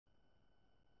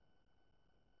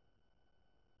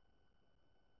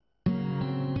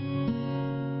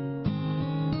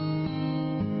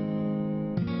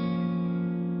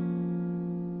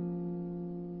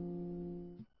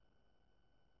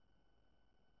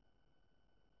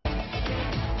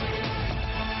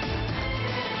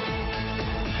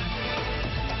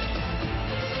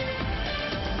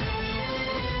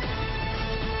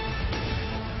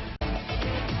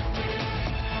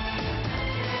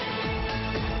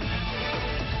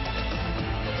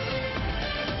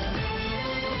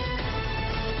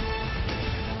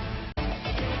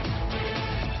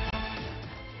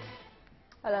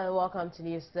welcome to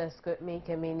News Desk with me,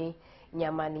 Kamini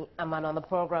Nyamani Aman. On the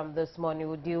program this morning,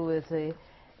 we'll deal with a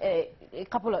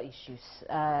couple of issues.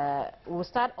 We'll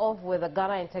start off with the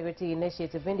Ghana Integrity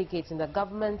Initiative indicating the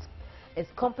government is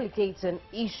complicating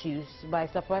issues by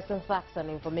suppressing facts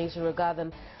and information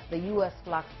regarding the U.S.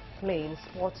 flag plane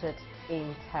spotted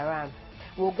in Tehran.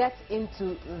 We'll get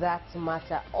into that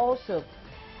matter. Also,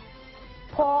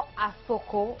 Paul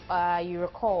Asoko, you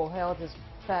recall, held his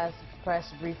first press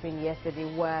briefing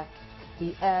yesterday where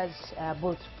he urged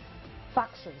both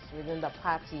factions within the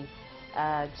party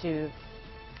to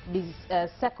be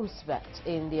circumspect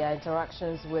in their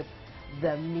interactions with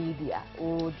the media.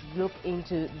 We'll look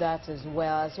into that as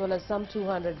well as some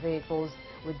 200 vehicles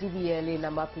with DVLA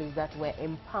number plates that were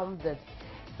impounded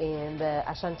in the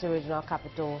Ashanti regional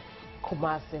capital,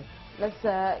 Kumasi. Let's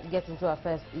get into our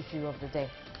first issue of the day.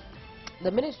 The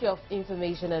Ministry of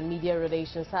Information and Media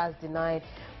Relations has denied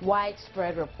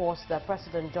widespread reports that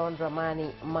President John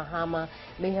Dramani Mahama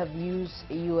may have used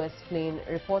a U.S. plane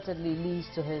reportedly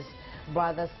leased to his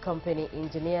brother's company,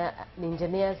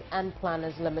 Engineers and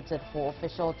Planners Limited, for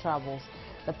official travels.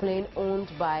 The plane,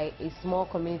 owned by a small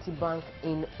community bank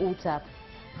in Utah,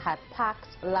 had parked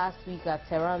last week at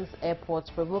Tehran's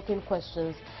airport, provoking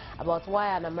questions about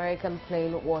why an American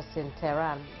plane was in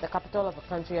Tehran, the capital of the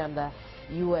country under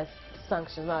U.S.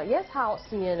 sanctions. Now, here's how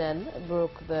CNN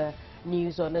broke the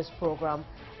news on this program,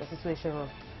 the Situation Room.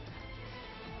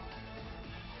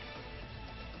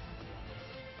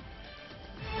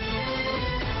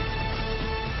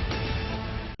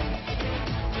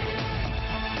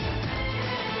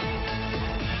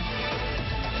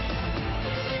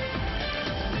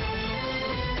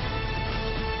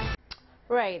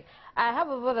 Right. I have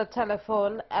over the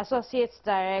telephone Associate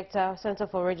Director, Center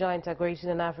for Regional Integration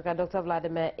in Africa, Dr.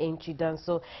 Vladimir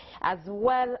Nchidanso, as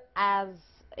well as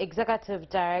Executive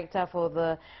Director for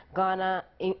the Ghana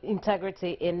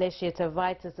Integrity Initiative,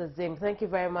 Vitus Azim. Thank you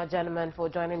very much, gentlemen, for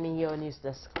joining me here on News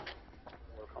Desk.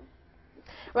 Welcome.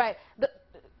 Right.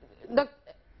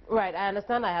 Right. I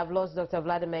understand I have lost Dr.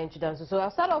 Vladimir Nchidanso, so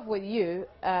I'll start off with you.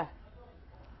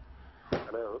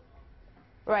 Hello.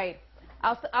 Right.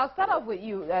 I'll start off with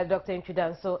you, Dr.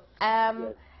 Nchidanso. Yes.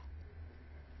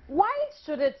 Why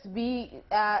should it be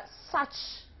such?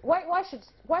 Why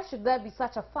should there be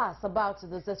such a fuss about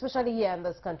this, especially here in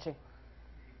this country?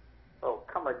 Oh,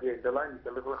 come again. The line is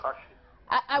a little harsh.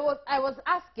 I was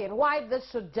asking why this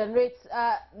should generate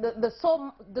the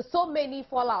so many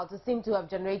fallouts it seem to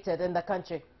have generated in the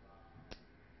country.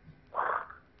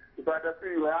 If I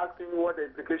understand, you were asking what the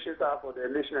implications are for the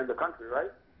nation and the country, right?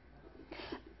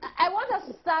 I want us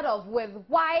to start off with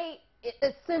why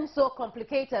it seems so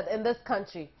complicated in this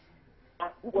country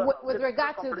with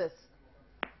regard to this.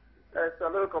 It's a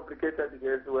little complicated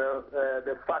because, well,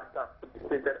 the facts are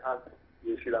stated as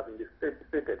they should have been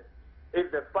stated.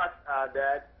 If the facts are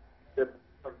that the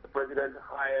president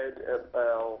hired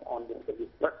on the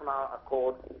personal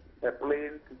accord a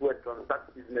plane to go and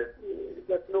transact business,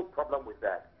 there's no problem with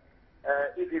that.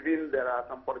 If even there are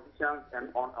some politicians and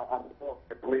on board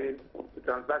the plane to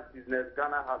transact business,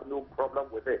 Ghana has no problem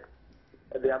with it.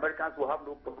 The Americans will have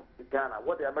no problem with Ghana.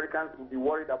 What the Americans will be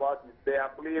worried about is their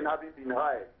plane having been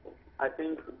hired. I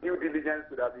think due diligence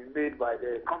would have been made by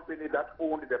the company that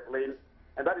owned the plane,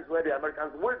 and that is where the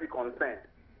Americans will be concerned.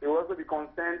 They will also be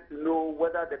concerned to know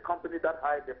whether the company that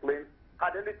hired the plane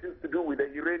had anything to do with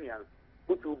the Iranians,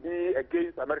 which will be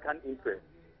against American interests.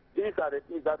 These are the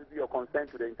things that will be of concern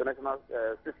to the international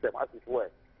system, as it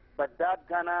were. But that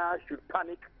Ghana should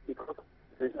panic because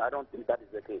I don't think that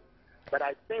is the case. But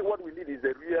I think what we need is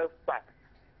a real fact.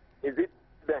 Is it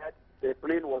that the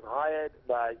plane was hired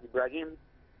by Ibrahim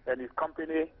and his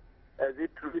company? Is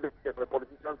it true that there were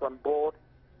politicians on board?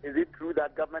 Is it true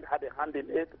that government had a hand in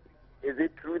it? Is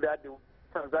it true that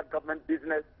the government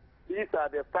business? These are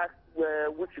the facts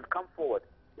which should come forward.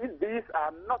 If these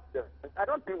are not there, I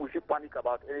don't think we should panic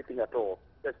about anything at all.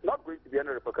 There's not going to be any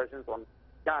repercussions on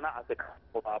Ghana as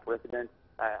a of our president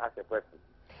as a person.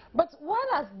 But why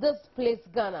does this place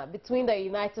Ghana between the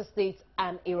United States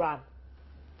and Iran?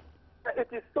 It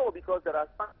is so because there are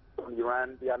sanctions on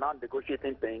Iran. They are now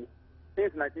negotiating things.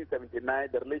 Since 1979,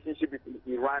 the relationship between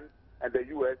Iran and the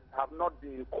U.S. have not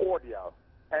been cordial.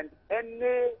 And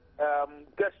any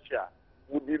gesture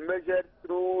would be measured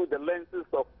through the lenses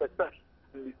of perception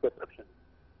and misperception.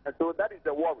 And so that is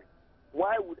the worry.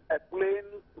 Why would a plane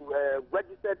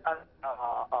registered as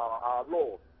our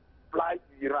law fly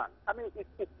to Iran? I mean,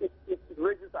 it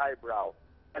raises eyebrow.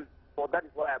 And so that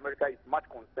is why America is much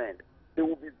concerned. They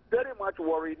will be very much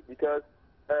worried because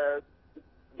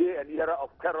day and era of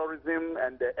terrorism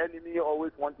and the enemy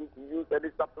always wanting to use any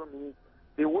subtle means,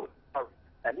 they will worry.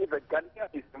 And if a Ghanaian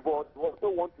is involved, we also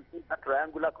want to see a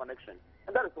triangular connection.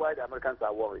 And that is why the Americans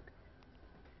are worried.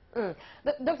 Dr.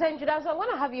 Njudanso, I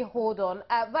want to have you hold on.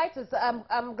 Vitus,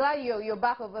 I'm glad you're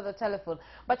back over the telephone,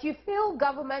 but you feel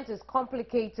government is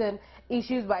complicating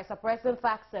issues by suppressing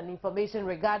facts and information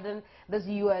regarding this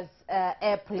U.S.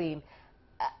 airplane.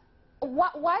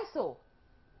 Why so?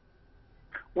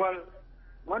 Well,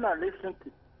 when I listened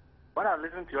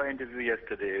to your interview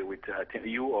yesterday with I think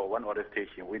you or one other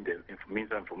station with the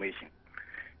Minister of Information,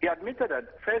 he admitted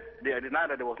that first they denied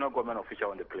that there was no government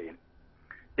official on the plane.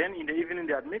 Then in the evening,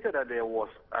 they admitted that there was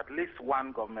at least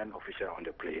one government official on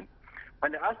the plane.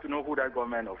 When they asked to know who that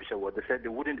government official was, they said they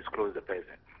wouldn't disclose the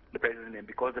person's name,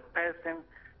 because the person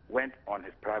went on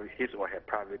his or her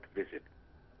private visit.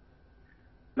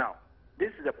 Now,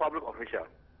 this is a public official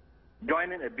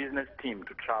joining a business team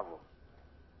to travel.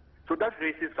 So that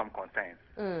raises some concerns.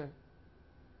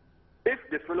 If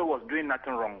the fellow was doing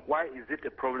nothing wrong, why is it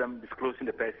a problem disclosing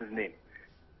the person's name?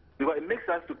 Because it makes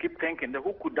us to keep thinking, that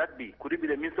who could that be? Could it be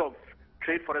the Minister of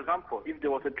Trade, for example, if there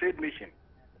was a trade mission?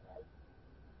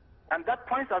 And that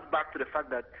points us back to the fact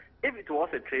that if it was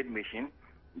a trade mission,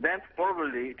 then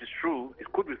probably it is true,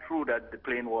 it could be true that the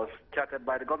plane was chartered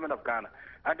by the government of Ghana.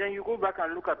 And then you go back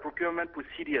and look at procurement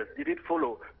procedures. Did it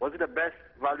follow? Was it the best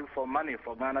value for money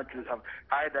for Ghana to have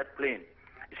hired that plane?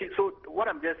 You see, so what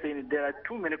I'm just saying is there are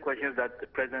too many questions that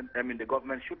the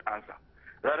government should answer,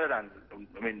 rather than,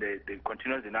 the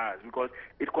continuous denials, because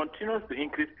it continues to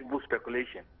increase people's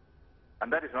speculation,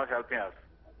 and that is not helping us.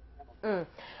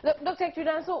 Dr.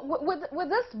 Njudanso, with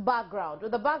this background,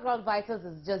 with the background Vitus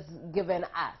has just given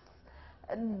us,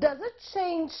 does it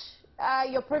change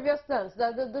your previous stance,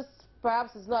 that this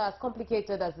perhaps is not as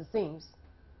complicated as it seems?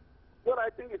 Well, I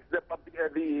think it's the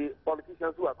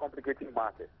politicians who are complicating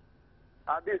matters.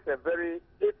 And this is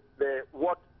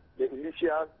what the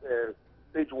initial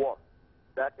stage was,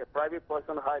 that a private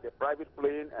person hired a private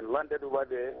plane and landed over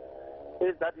there.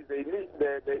 If that is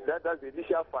that's the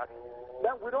initial fact,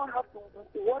 then we don't have to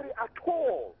worry at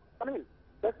all. I mean,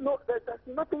 there's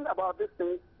nothing about this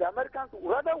thing. The Americans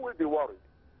rather will be worried,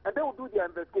 and they will do their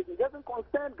investigation. It doesn't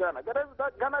concern Ghana.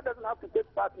 Ghana doesn't have to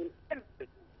take part in anything.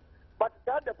 But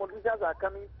that the politicians are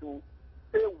coming to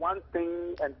say one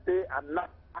thing and say another,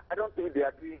 I don't think they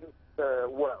are doing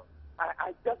well.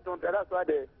 I just don't. That's why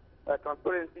the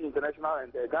Transparency International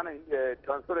and the Ghana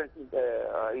Transparency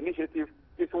Initiative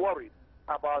is worried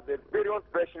about the various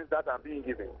versions that are being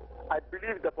given. I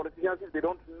believe the politicians, if they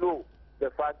don't know the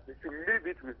fact, they should leave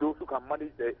it with those who can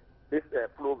manage this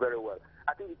flow very well.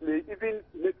 I think it may even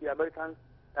make the Americans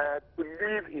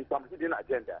believe in some hidden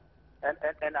agenda. And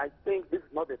I think this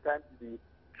is not the time to be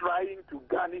trying to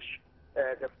garnish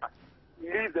the facts.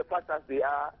 Leave the facts as they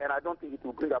are, and I don't think it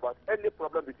will bring about any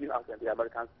problem between us and the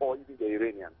Americans or even the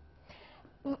Iranians.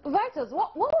 Vitus,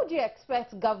 what would you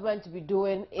expect government to be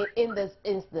doing in this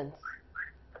instance?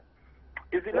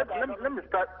 You see, let me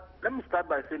start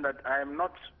by saying that I am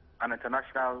not an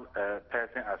international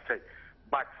person as such,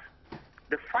 but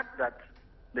the fact that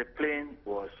the plane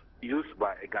was used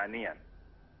by a Ghanaian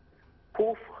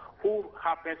who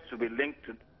happens to be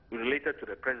related to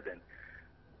the president,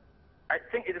 I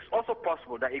think it is also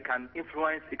possible that it can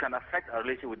affect our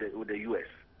relationship with the U.S.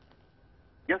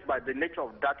 just by the nature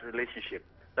of that relationship.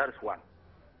 That is one.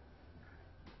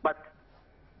 But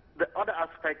the other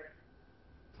aspect,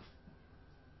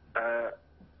 can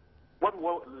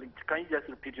you just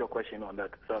repeat your question on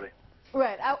that? Sorry.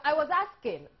 Right. I was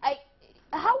asking,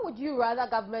 how would you rather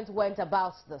government went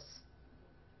about this?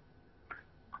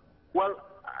 Well,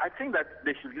 I think that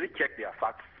they should really check their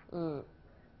facts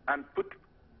and put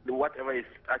whatever is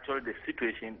actually the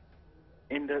situation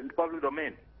in the public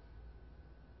domain.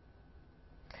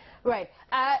 Right.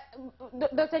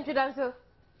 Dr. Njudanso?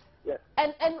 Yes.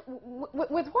 And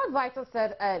with what Vital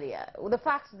said earlier, the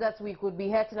fact that we could be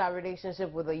hurting our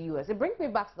relationship with the U.S., it brings me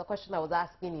back to the question I was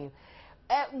asking you.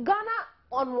 Ghana,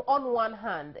 on one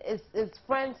hand, is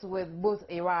friends with both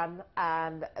Iran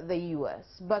and the U.S.,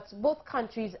 but both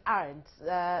countries aren't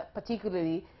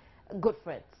particularly good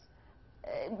friends.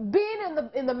 Being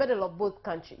in the middle of both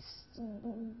countries,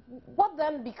 what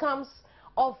then becomes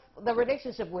of the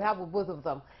relationship we have with both of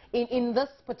them in this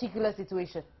particular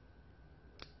situation?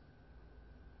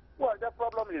 Well, the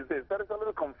problem is this. There is a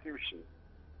little confusion.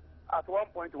 At one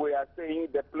point, we are saying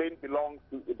the plane belongs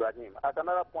to Ibrahim. At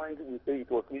another point, we say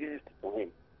it was leased to him.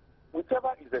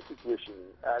 Whichever is the situation,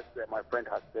 as my friend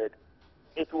has said,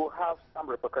 it will have some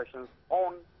repercussions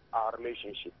on our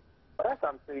relationship. But as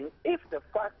I'm saying, if the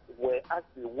facts were as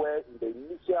they were in the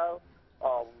initial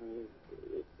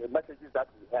the messages that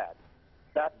we had,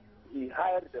 that he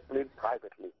hired the plane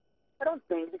privately, I don't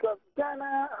think, because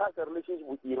Ghana has a relationship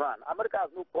with Iran. America has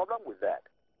no problem with that.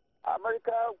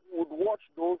 America would watch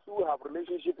those who have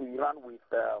relationship with Iran with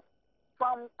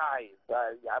some eyes,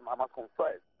 I must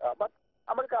confess. But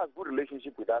America has good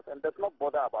relationship with us and does not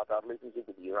bother about our relationship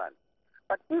with Iran.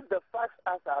 But if the facts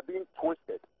are being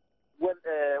twisted,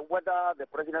 whether the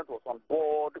president was on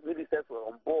board, ministers were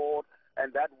on board,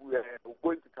 and that we are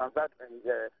going to transact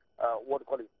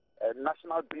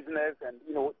national business and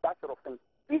that sort of thing,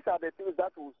 these are the things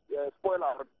that will spoil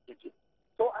our relationship.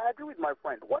 So I agree with my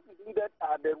friend. What is needed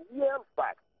are the real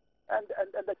facts, and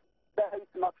there is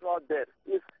natural death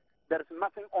if there is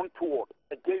nothing untoward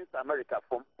against America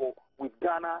with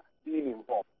Ghana being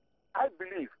involved. I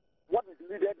believe what is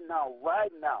needed now,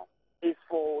 right now, is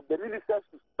for the ministers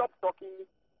to stop talking,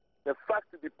 the facts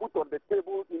to be put on the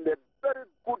table in a very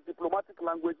good diplomatic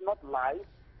language, not lies,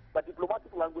 but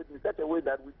diplomatic language in such a way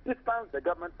that we distance the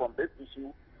government from this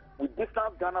issue, we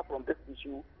distance Ghana from this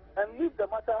issue, and leave the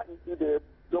matter into the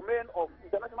domain of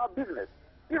international business.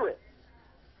 Period.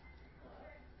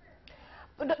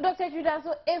 Dr.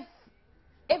 Judanso, if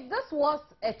this was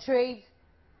a trade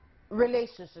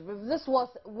relationship, if this was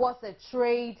a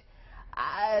trade,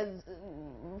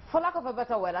 for lack of a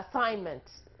better word, assignment,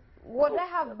 would there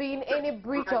have been any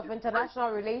breach of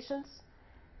international relations?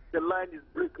 The line is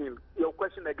breaking. Your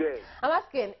question again. I'm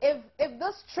asking, if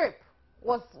this trip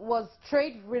was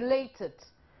trade related,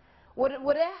 would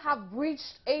it have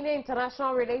breached any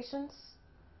international relations?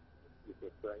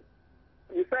 Right.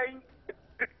 You're saying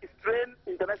it's strained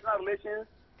international relations?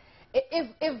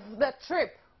 If the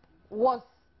trip was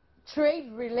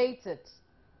trade related.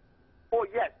 Oh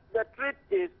yes, the trade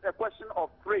is a question of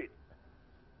trade,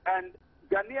 and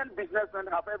Ghanaian businessmen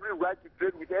have every right to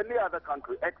trade with any other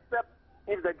country except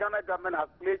if the Ghana government has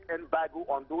placed embargo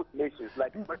on those nations,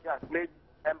 like America has placed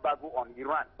embargo on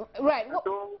Iran. Right.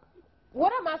 So,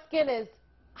 what I'm asking is,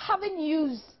 having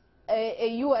used a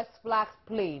U.S. flag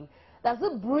plane, does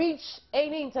it breach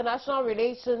any international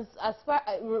relations as far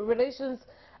regulations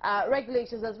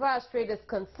as far as trade is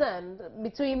concerned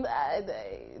between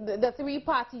the three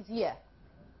parties here?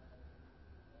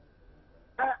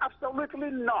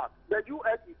 Absolutely not. The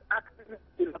U.S. is acting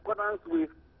in accordance with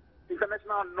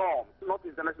international norms, not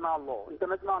international law.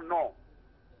 International norms.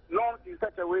 Norms in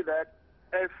such a way that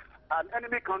if an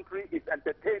enemy country is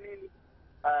entertaining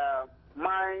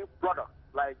my product,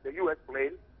 like the U.S.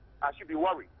 plane, I should be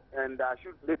worried and I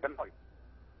should make a noise.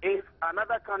 If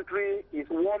another country is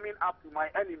warming up to my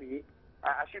enemy,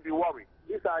 I should be worried.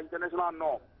 These are international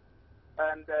norms,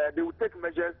 and they will take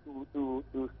measures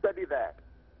to study that.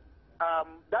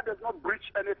 That does not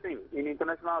breach anything in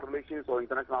international relations or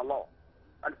international law.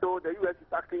 And so the U.S.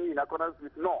 is acting in accordance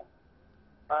with norms.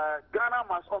 Ghana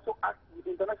must also act with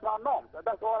international norms. And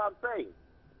that's all I'm saying.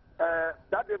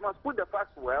 That they must put the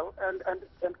facts well and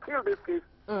clear this case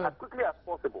as quickly as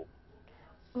possible.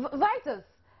 Vitus,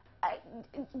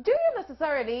 do you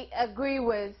necessarily agree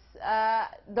with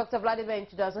Dr. Vladimir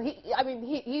Nchudazo?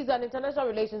 He's an international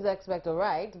relations expert, all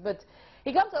right? But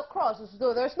he comes across as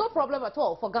though there's no problem at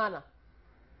all for Ghana.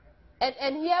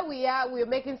 And here we're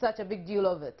making such a big deal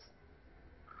of it.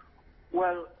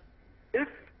 Well, if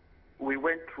we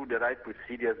went through the right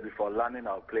procedures before landing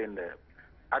our plane there,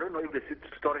 I don't know if the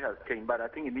story has changed, but I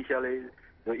think initially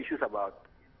the issues about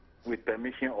with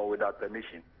permission or without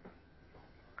permission.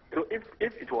 So if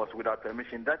it was without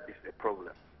permission, that is a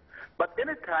problem. But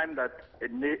any time that a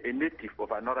native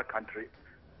of another country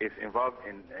is involved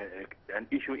in an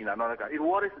issue in another country, it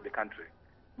worries the country.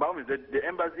 But the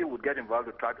embassy would get involved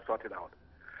to try to sort it out.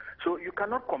 So you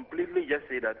cannot completely just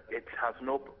say that it has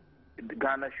no,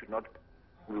 Ghana should not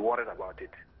be worried about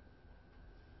it.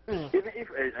 Even if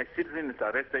a citizen is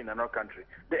arrested in another country,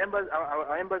 the embassy,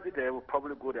 our embassy there will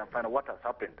probably go there and find out what has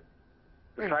happened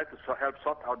to try to help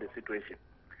sort out the situation.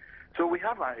 So we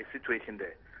have a situation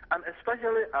there. And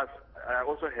especially as I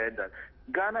also heard that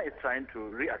Ghana is trying to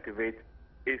reactivate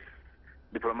its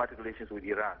diplomatic relations with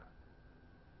Iran.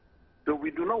 So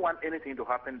we do not want anything to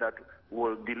happen that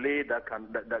will delay that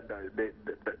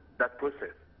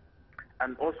process.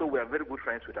 And also we are very good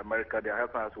friends with America. They are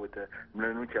helping us with the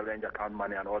Millennium Challenge account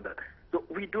money and all that. So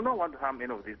we do not want to harm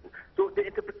any of these people. So the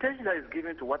interpretation that is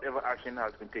given to whatever action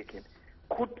has been taken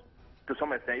could, to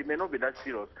some extent, it may not be that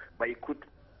serious, but it could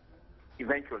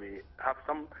eventually have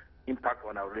some impact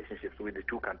on our relationships with the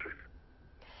two countries.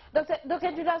 Dr.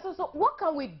 Judanso, so what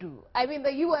can we do? I mean,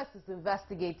 the U.S. is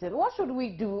investigating. What should we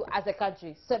do as a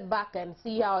country? Sit back and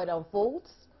see how it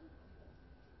unfolds?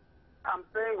 I'm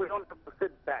saying we don't have to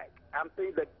sit back. I'm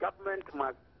saying the government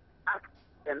must act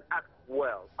and act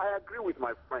well. I agree with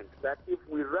my friend that if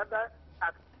we rather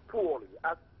act poorly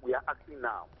as we are acting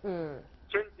now,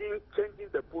 changing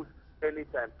the post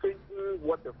anytime, changing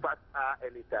what the facts are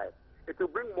anytime. It will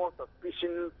bring more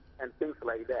suspicion and things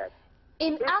like that.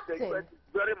 In if acting, the US is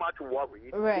very much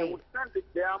worried, right, they would send it,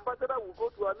 the ambassador will go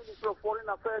to our Ministry of Foreign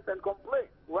Affairs and complain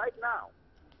right now.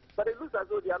 But it looks as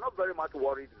though they are not very much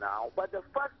worried now. But the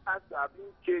facts as are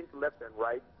being changed left and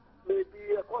right may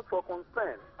be a cause for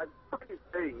concern. As is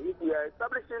saying, if we are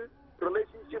establishing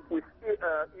relationship with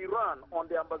Iran on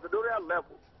the ambassadorial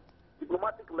level,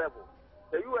 diplomatic level,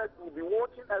 the U.S. will be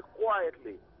watching us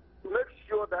quietly to make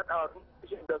sure that our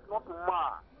relationship does not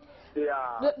mar their...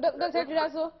 Dr.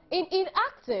 Judaso, in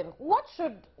acting, what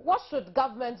should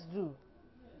governments do?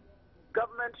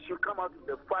 Government should come out with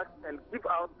the facts and give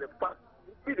out the facts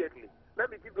immediately. Let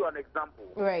me give you an example.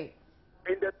 Right.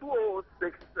 In the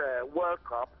 2006 World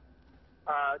Cup,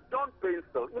 John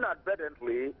Painstill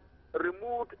inadvertently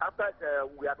removed, after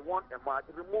we had won a match,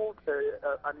 removed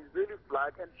an Israeli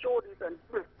flag and showed it and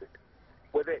twist it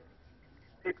with it.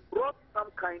 It brought some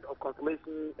kind of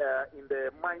consolation in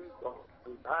the minds of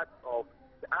the hearts of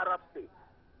the Arab states.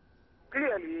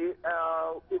 Clearly,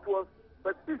 it was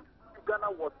perceived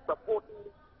Ghana was supporting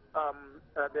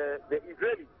the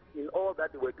Israelis in all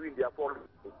that they were doing their foreign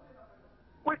policy.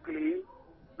 Quickly,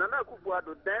 Nana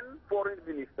Akufo-Addo, then foreign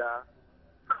minister,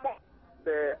 summoned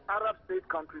the Arab state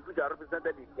countries which are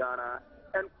represented in Ghana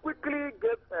and quickly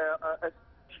gave a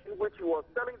speech in which he was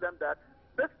telling them that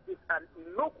this is an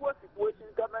innocuous situation,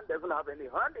 government doesn't have any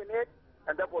hand in it,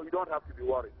 and therefore you don't have to be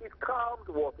worried. It calmed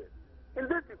waters. In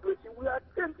this situation, we are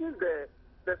changing the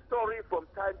story from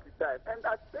time to time, and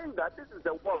I'm saying that this is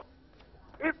the worst.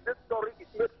 If this story is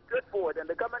made straightforward and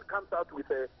the government comes out with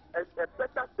a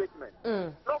better statement,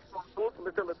 not from those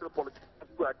little politicians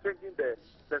who are changing the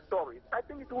stories, I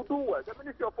think it will do well. The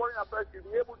Ministry of Foreign Affairs should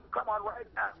be able to come out right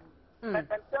now and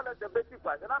tell us the basic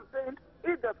facts. And I'm saying,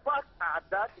 if the facts are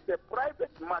that it's a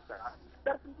private matter,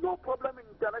 there's no problem in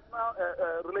international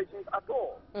relations at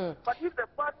all. But if the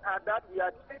facts are that we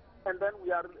are changed and then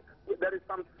there is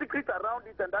some secret around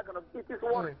it and that kind of it is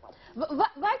worrisome.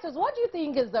 Vitus, what do you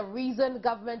think is the reason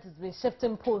government has been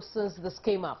shifting posts since this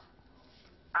came up?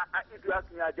 If you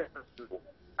ask me, I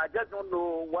just don't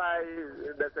know why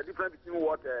there's a difference between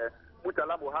what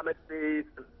Murtala Mohammed says,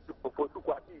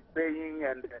 Fosukwati is saying,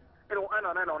 and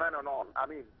on and on and on. I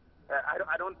mean,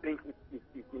 I don't think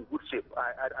it's in good shape.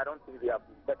 I don't think they have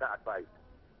better advice.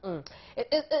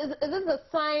 Is this a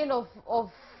sign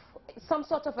of some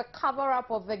sort of a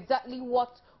cover-up of exactly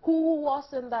who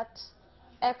was in that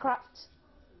aircraft?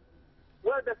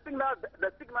 Well, the signal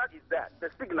is that. The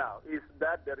signal is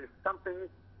that there is something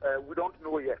we don't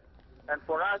know yet. And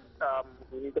for us,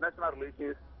 in international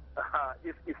relations,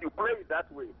 if you play it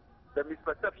that way, the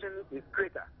misperception is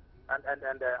greater. And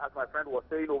as my friend was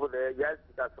saying over there, yes,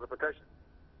 it has repercussions.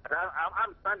 And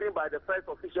I'm standing by the first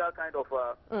official kind of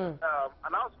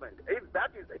announcement. If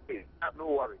that is the case, I have no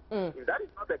worry. If that is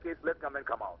not the case, let government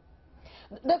come out.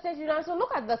 Dr. Junaso,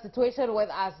 look at the situation with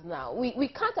us now. We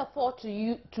can't afford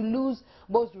to lose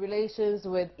both relations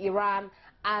with Iran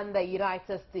and the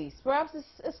United States. Perhaps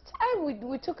it's time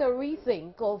we took a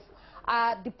rethink of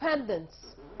our dependence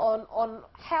on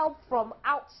help from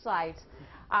outside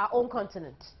our own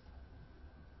continent.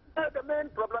 The main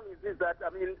problem is this, that, I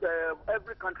mean,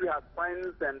 every country has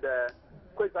friends and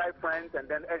quasi-friends and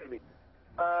then enemies.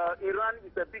 Iran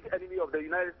is a big enemy of the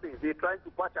United States. They're trying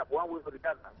to patch up one way or the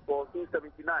other since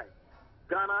 1979.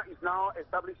 Ghana is now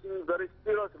establishing very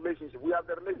serious relationship. We have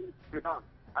the relationship with Iran,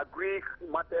 Greek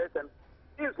matters and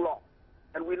is long.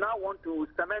 And we now want to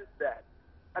cement that.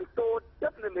 And so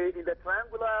definitely in the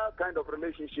triangular kind of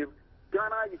relationship,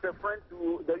 Ghana is a friend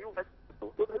to the U.S.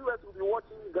 So the U.S. will be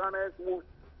watching Ghana's moves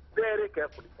very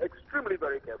carefully, extremely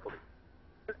very carefully.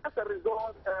 And as a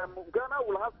result, Ghana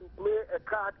will have to play a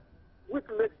card which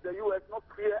makes the U.S. not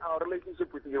clear our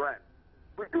relationship with Iran.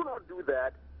 We do not do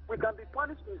that. We can be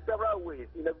punished in several ways,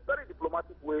 in a very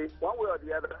diplomatic way, one way or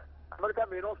the other. America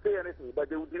may not say anything, but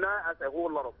they will deny us a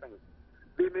whole lot of things.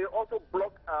 They may also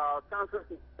block chances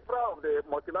in several of the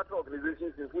multilateral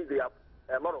organizations in which they have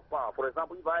a lot of power. For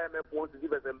example, if IMF wants to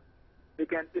give us they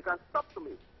can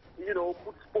subtly,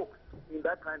 put spokes in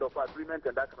that kind of agreement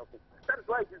and that kind of thing. That is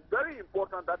why it is very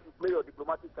important that you play your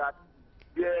diplomatic card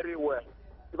very well.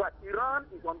 But Iran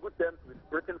is on good terms with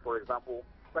Britain, for example,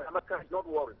 but America is not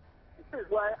worried. This is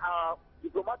why our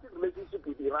diplomatic relationship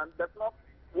with Iran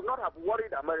would not have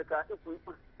worried America if we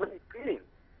play it clean.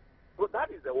 So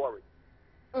that is the worry.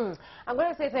 I'm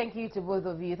going to say thank you to both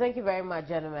of you. Thank you very much,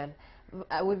 gentlemen.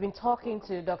 We've been talking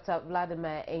to Dr.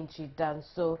 Vladimir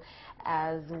Danso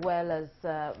as well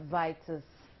as Vitus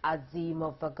Azim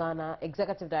of the Ghana,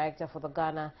 Executive Director for the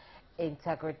Ghana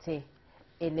Integrity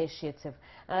initiative.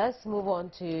 Now let's move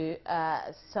on to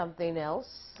something else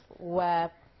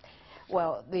where,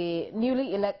 well, the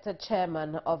newly elected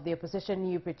chairman of the opposition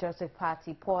New Patriotic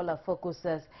Party, Paul Afoko,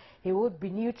 says he would be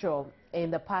neutral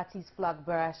in the party's flag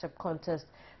bearership contest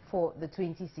for the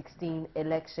 2016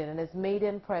 election. In his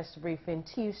maiden press briefing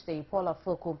Tuesday, Paul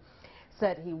Afoko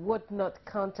said he would not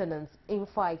countenance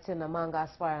infighting among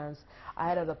aspirants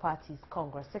ahead of the party's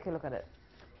Congress. Take a look at it.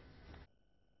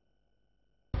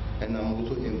 And I'm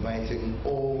also inviting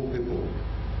all people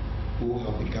who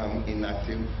have become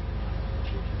inactive,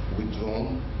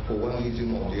 withdrawn for one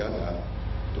reason or the other,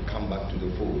 to come back to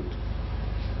the fold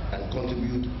and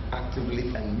contribute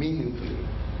actively and meaningfully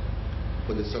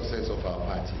for the success of our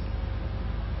party.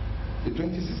 The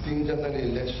 2016 general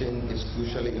election is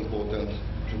crucially important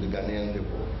to the Ghanaian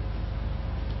people.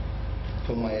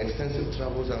 From my extensive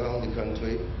travels around the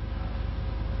country,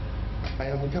 I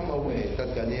have become aware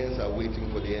that Ghanaians are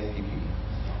waiting for the NPP.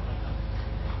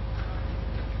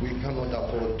 We cannot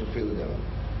afford to fail them.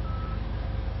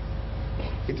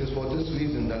 It is for this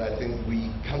reason that I think we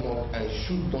cannot and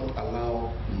should not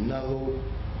allow narrow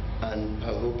and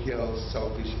parochial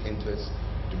selfish interests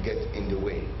to get in the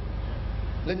way.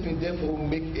 Let me therefore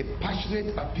make a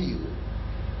passionate appeal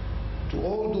to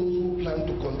all those who plan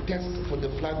to contest for the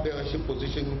flag bearership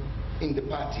position in the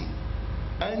party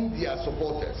and their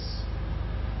supporters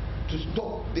to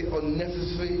stop the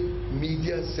unnecessary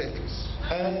media circus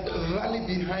and rally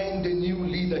behind the new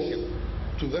leadership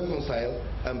to reconcile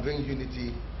and bring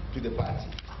unity to the party.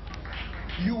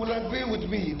 You will agree with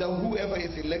me that whoever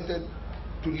is elected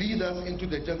to lead us into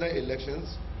the general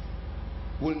elections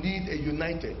will need a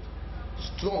united,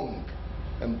 strong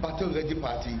and battle-ready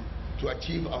party to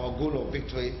achieve our goal of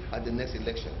victory at the next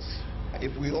elections.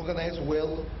 If we organize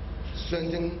well,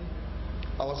 strengthen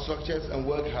our structures and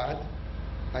work hard,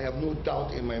 I have no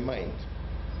doubt in my mind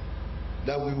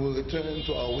that we will return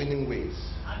to our winning ways.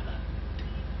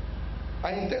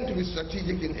 I intend to be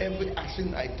strategic in every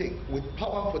action I take, with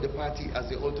power for the party as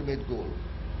the ultimate goal.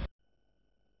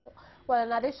 Well,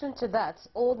 in addition to that,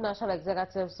 all national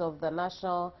executives of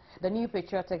the New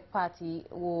Patriotic Party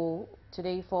will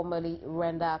today formally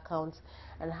render accounts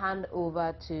and hand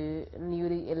over to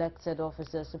newly elected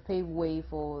officers to pave way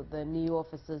for the new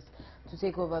officers to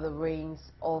take over the reins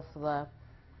of the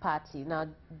party. Now,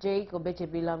 Jake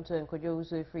Obechebilamto and Kojo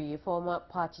Usofri, former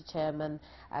party chairman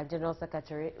and general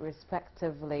secretary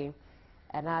respectively,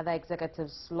 and other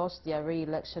executives lost their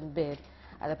re-election bid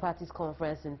at the party's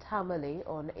conference in Tamale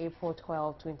on April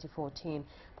 12, 2014.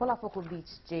 Paul Afoko beat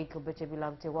Jake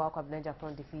Obechebilamto, while Kwabena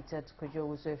Japan defeated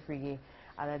Kojo Usofri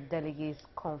at a delegates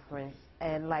conference.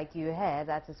 And like you heard,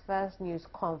 at his first news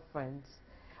conference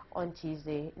on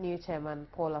Tuesday, new chairman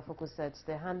Paul Afoko said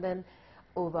the handing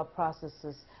over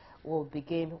processes will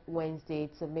begin Wednesday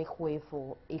to make way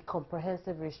for a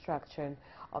comprehensive restructuring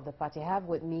of the party. I have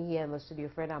with me here in the studio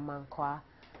Fred Amankwa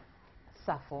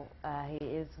Safo. He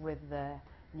is with the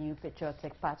New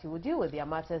Patriotic Party. We'll deal with the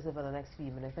matters over the next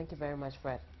few minutes. Thank you very much,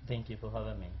 Fred. Thank you for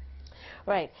having me.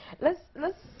 Right. Let's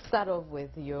start off with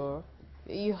you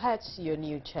had your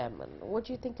new chairman. What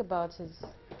do you think about his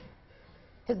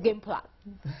game plan?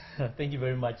 Thank you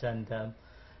very much, and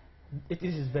it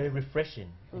is very refreshing.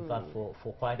 In fact,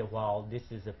 for quite a while, this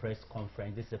is a press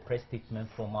conference, this is a press statement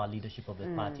from our leadership of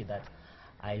the party that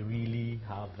I really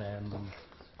have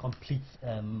complete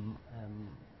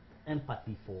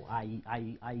empathy for.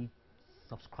 I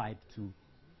subscribe to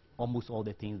almost all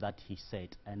the things that he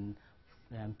said, and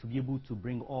to be able to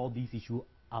bring all these issues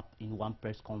up in one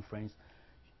press conference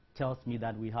tells me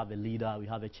that we have a leader, we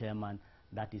have a chairman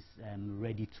that is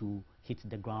ready to hit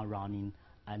the ground running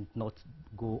and not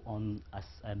go on as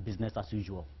business as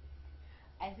usual.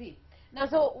 I see. Now,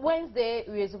 so Wednesday,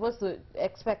 we are supposed to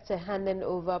expect a handing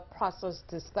over process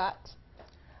to start.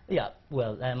 Yeah,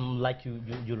 well, like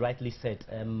you rightly said,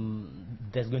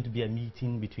 there's going to be a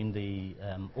meeting between the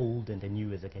old and the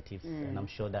new executives, and I'm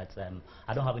sure that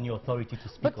I don't have any authority to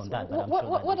speak on that. But I'm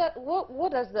sure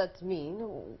what does that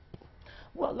mean?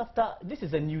 Well, this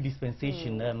is a new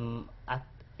dispensation. At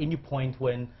any point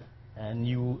when a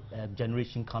new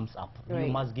generation comes up, you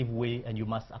must give way and you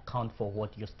must account for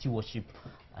what your stewardship,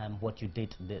 what you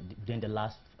did during the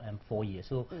last 4 years.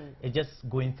 So it's just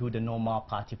going through the normal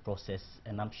party process,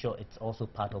 and I'm sure it's also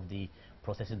part of the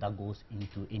processes that goes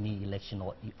into any election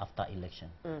or after election.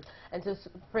 And so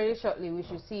pretty shortly we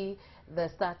should see the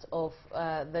start of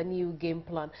the new game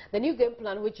plan. The new game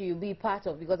plan which you'll be part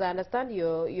of, because I understand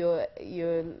you're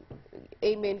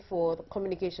aiming for the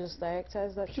communications director.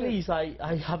 Is that true? Please,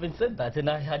 I haven't said that, and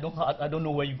I don't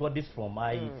know where you got this from.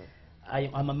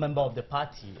 I'm a member of the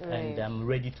party, and I'm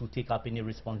ready to take up any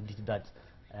responsibility that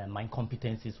my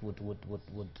incompetencies would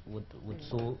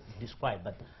so describe.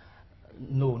 But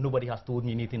no, nobody has told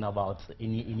me anything about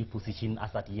any position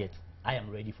as at yet. I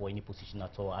am ready for any position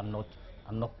at all. I'm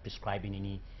not prescribing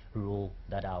any role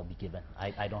that I'll be given.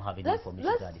 I don't have any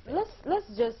information to that effect.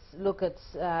 Let's just look at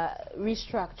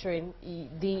restructuring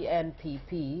the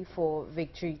NPP for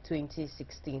Victory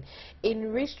 2016.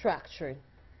 In restructuring,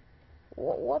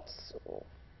 what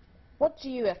do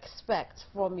you expect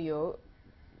from your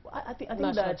I think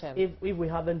that if we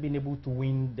haven't been able to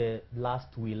win the last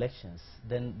 2 elections,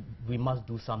 then we must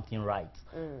do something right.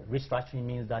 Restructuring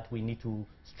means that we need to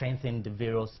strengthen the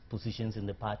various positions in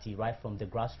the party, right from the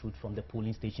grassroots, from the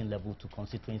polling station level to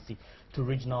constituency, to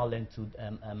regional and to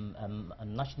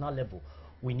national level.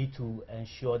 We need to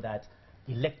ensure that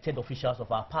elected officials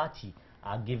of our party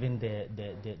are given the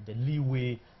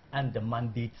leeway and the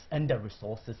mandates and the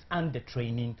resources and the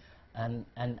training and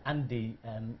the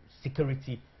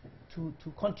security to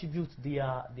contribute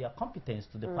their competence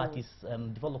to the party's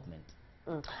development.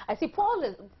 I see Paul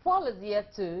is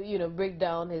yet to break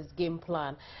down his game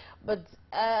plan, but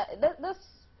let's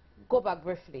go back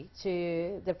briefly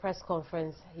to the press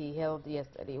conference he held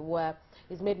yesterday, where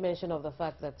he's made mention of the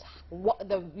fact that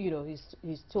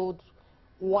he's told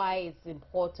why it's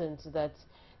important that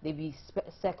they be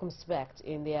circumspect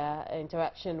in their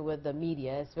interaction with the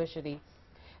media, especially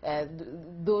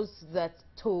those that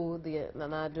told the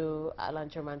Nanado Alan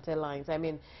Chermante lines. I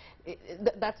mean,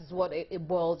 that is what it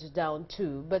boils down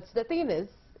to. But the thing is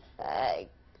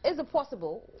it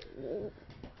possible?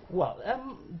 Well,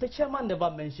 the chairman never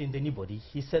mentioned anybody.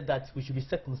 He said that we should be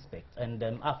circumspect, and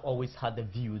I've always had the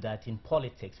view that in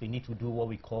politics we need to do what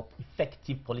we call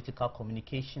effective political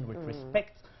communication with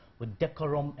respect, with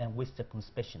decorum, and with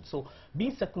circumspection. So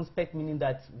being circumspect meaning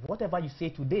that whatever you say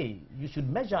today, you should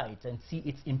measure it and see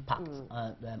its impact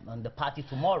on the party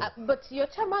tomorrow. But your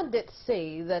chairman did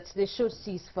say that they should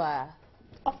cease fire.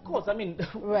 Of course, I mean,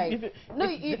 right.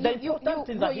 He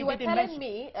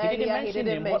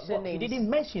didn't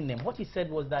mention them. What he said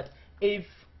was that if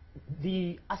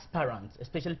the aspirants,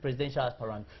 especially presidential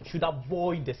aspirants, should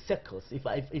avoid the circles, if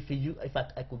I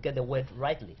could get the word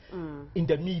rightly, in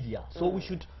the media. So we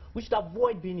should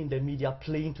avoid being in the media,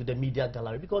 playing to the media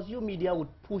gallery, because your media would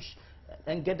push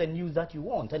and get the news that you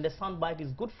want, and the soundbite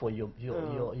is good for your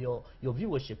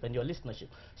viewership and your listenership.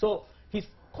 So he's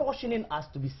cautioning us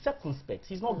to be circumspect.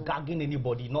 He's not gagging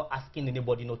anybody, not asking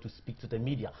anybody not to speak to the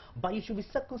media, but you should be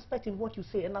circumspect in what you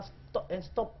say and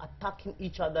stop attacking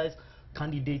each other's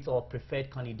candidates or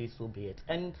preferred candidates, so be it.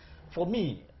 And for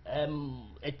me,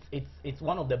 it's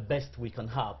one of the best we can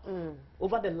have.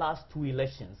 Over the last 2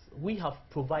 elections, we have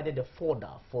provided a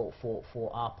fodder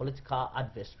for our political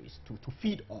adversaries to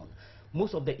feed on.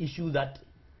 Most of the issues that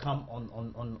come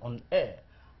on air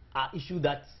are issues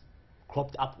that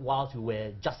cropped up whilst we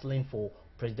were jostling for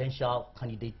presidential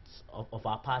candidates of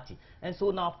our party. And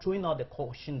so now throwing out the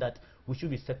caution that we should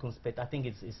be circumspect, I think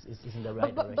is in the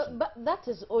right direction. But that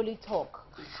is only talk.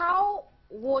 How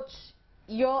would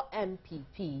your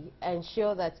NPP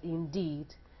ensure that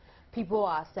indeed people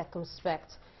are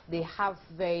circumspect, they have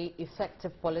very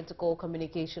effective political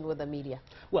communication with the media?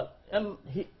 Well,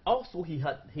 he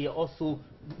also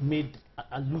made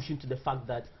allusion to the fact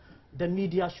that the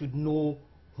media should know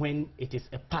when it is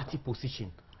a party position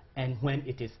and when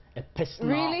it is a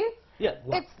personal. Really? Yeah.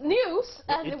 Well, it's news,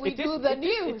 and we do the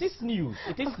news. It is news.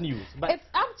 It is news. But it's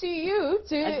up to you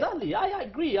to. Exactly. I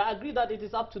agree. I agree that it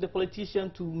is up to the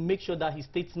politician to make sure that his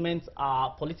statements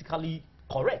are politically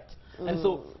correct. And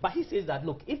so, but he says that,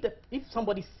 look, if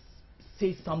somebody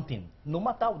says something, no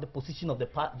matter the position of the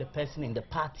person in the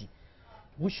party,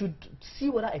 we should see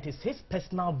whether it is his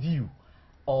personal view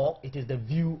or it is the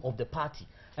view of the party.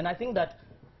 And I think that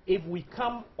if we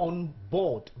come on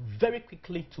board very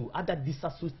quickly to either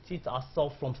disassociate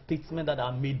ourselves from statements that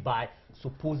are made by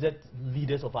supposed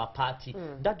leaders of our party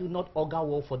that do not augur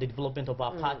well for the development of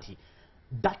our party,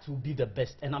 that will be the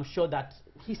best. And I'm sure that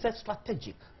he said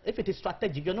strategic. If it is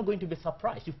strategic, you're not going to be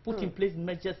surprised. You've put in place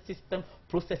measures, systems,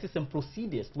 processes, and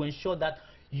procedures to ensure that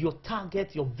your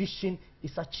target, your vision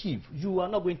is achieved. You are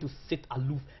not going to sit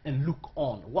aloof and look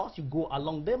on. Whilst you go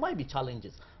along, there might be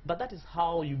challenges, but that is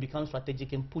how you become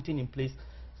strategic in putting in place,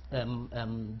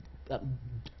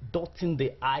 dotting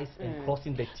the I's and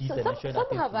crossing the T's. So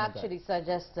some have actually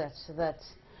suggested that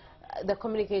the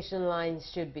communication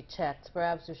lines should be checked.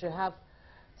 Perhaps we should have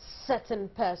certain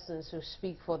persons who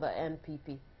speak for the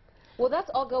NPP. Will that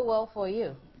augur well for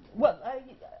you? Well,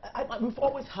 we've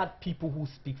always had people who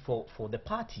speak for the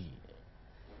party.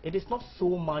 It is not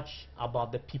so much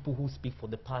about the people who speak for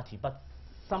the party, but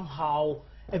somehow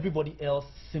everybody else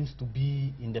seems to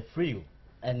be in the fray.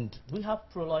 and we have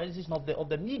pluralization of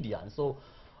the media, and so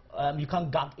you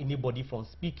can't gag anybody from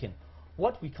speaking.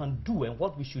 What we can do and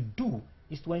what we should do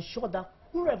is to ensure that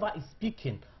whoever is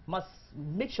speaking must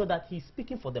make sure that he's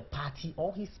speaking for the party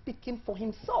or he's speaking for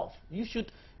himself. You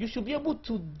should be able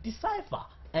to decipher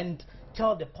and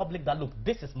tell the public that, look,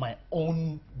 this is my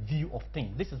own view of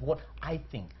things. This is what I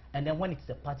think. And then when it's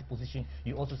a party position,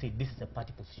 you also say this is a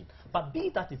party position. But be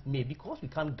that it may, because we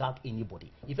can't gag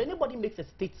anybody, if anybody makes a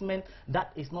statement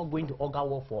that is not going to augur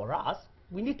well for us,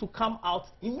 we need to come out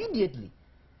immediately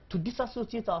to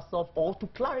disassociate ourselves or to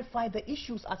clarify the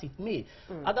issues as it may.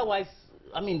 Otherwise,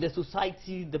 I mean, the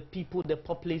society, the people, the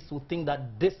populace will think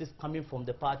that this is coming from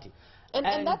the party.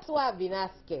 And that's why I've been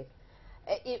asking.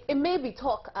 It may be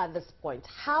talk at this point.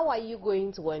 How are you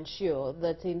going to ensure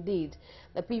that indeed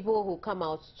the people who come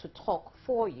out to talk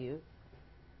for you,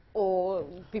 or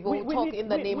people who talk in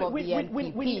the name of the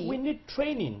NPP... We need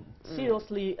training.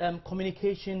 Seriously,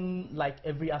 communication, like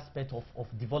every aspect of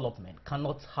development,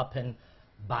 cannot happen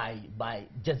by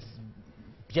just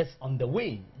on the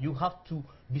way. You have to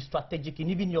be strategic in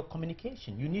even your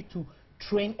communication. You need to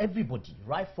train everybody,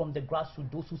 right from the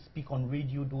grassroots, those who speak on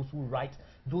radio, those who write,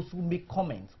 those who make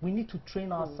comments. We need to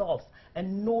train ourselves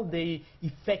and know the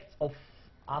effects of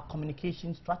our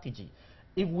communication strategy.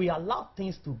 If we allow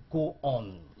things to go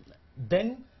on,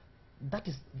 then that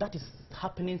is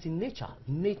happening in nature.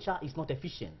 Nature is not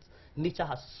efficient. Nature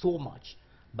has so much,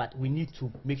 but we need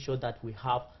to make sure that we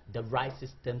have the right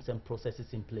systems and processes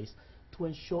in place to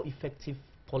ensure effective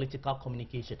political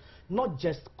communication, not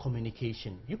just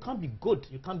communication. You can't be good.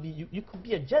 You can't be. You could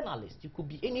be a journalist. You could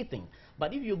be anything.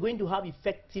 But if you're going to have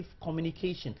effective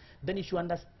communication, then you should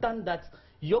understand that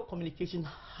your communication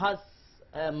has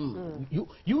you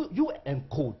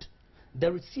encode.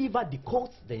 The receiver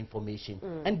decodes the information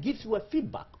and gives you a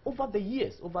feedback over the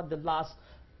years, over the last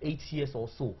 8 years or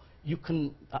so. You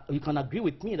can agree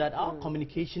with me that our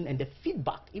communication and the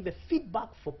feedback, if the feedback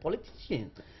for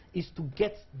politicians is to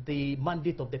get the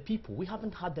mandate of the people. We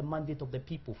haven't had the mandate of the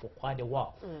people for quite a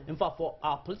while. In fact, for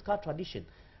our political tradition,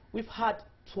 we've had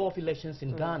 12 elections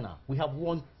in Ghana. We have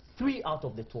won 3 out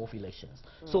of the 12 elections.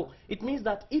 So it means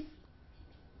that if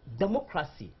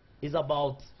democracy is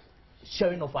about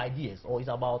sharing of ideas, or is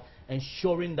about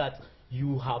ensuring that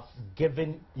you have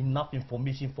given enough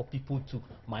information for people to,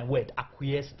 my word,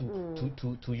 acquiesce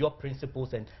to your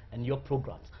principles and your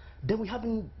programs, then we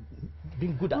haven't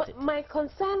been good at it. My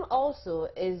concern also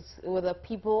is with the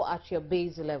people at your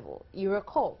base level. You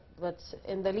recall that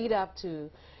in the lead up to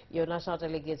your National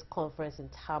Delegates Conference in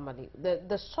Tamale,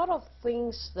 the sort of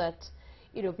things that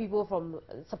people from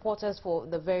supporters for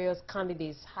the various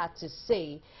candidates had to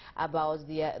say about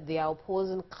their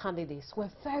opposing candidates were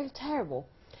very terrible.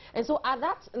 And so at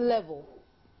that level,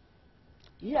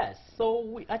 yes,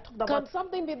 so I talked about... Can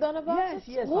something be done about it?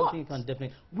 Yes, something can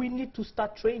definitely. We need to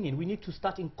start training. We need to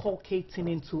start inculcating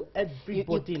into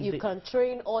everybody. You can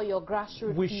train all your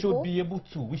grassroots we people? Should be able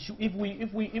to. We should,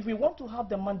 if we want to have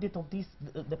the mandate of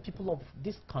the people of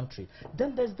this country,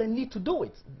 then there's the need to do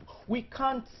it. We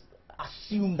can't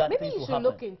assume that maybe things will you happen. should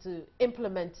look into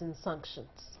implementing sanctions.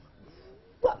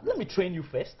 Well, let me train you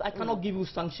first. I cannot give you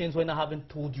sanctions when I haven't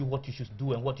told you what you should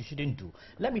do and what you shouldn't do.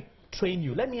 Let me train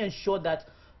you. Let me ensure that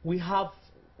we have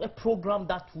a program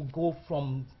that will go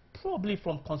probably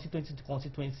from constituency to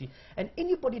constituency, and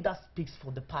anybody that speaks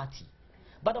for the party.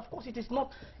 But of course,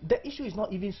 the issue is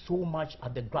not even so much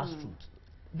at the grassroots,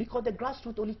 because the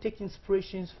grassroots only take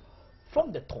inspirations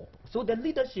from the top. So the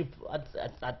leadership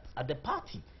at the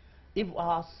party,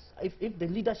 if the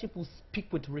leadership will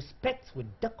speak with respect, with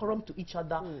decorum to each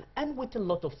other, and with a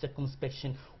lot of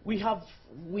circumspection, we can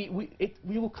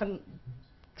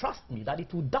trust me that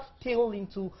it will dovetail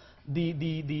into the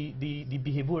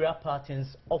behavioral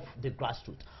patterns of the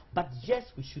grassroots. But yes,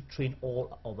 we should train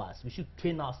all of us. We should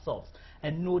train ourselves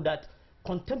and know that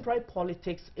contemporary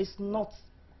politics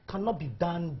cannot be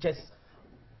done just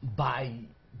by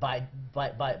our,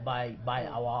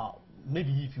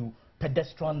 maybe if you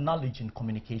pedestrian knowledge in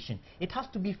communication. It has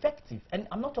to be effective. And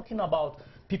I'm not talking about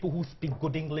people who speak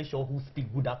good English or who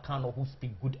speak good Akan or who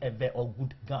speak good Ewe or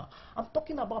good Ga. I'm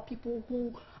talking about people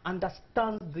who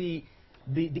understand the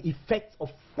effects of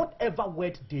whatever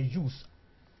word they use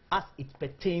as it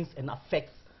pertains and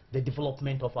affects the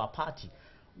development of our party.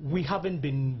 We haven't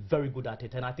been very good at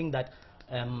it, and I think that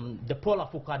the Paul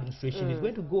Afoko administration is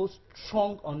going to go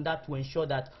strong on that to ensure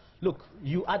that, look,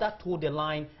 you either toe the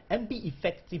line and be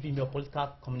effective in your political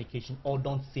communication, or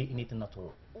don't say anything at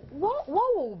all. What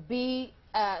will be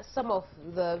some of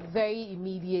the very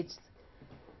immediate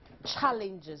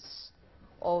challenges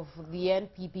of the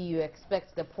NPP you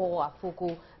expect the Paul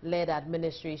Afoko-led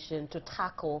administration to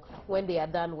tackle when they are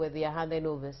done with their handing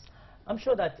overs? I'm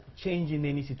sure that change in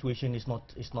any situation is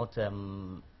not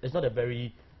a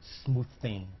very smooth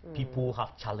thing. People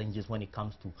have challenges when it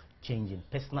comes to changing.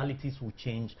 Personalities will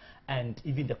change, and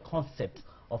even the concept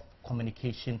of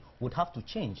communication would have to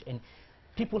change. And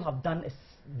people have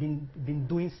been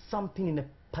doing something in a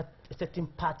certain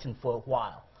pattern for a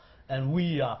while, and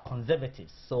we are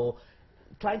conservatives, so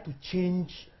trying to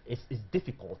change is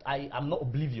difficult. I'm not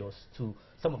oblivious to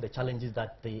some of the challenges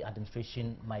that the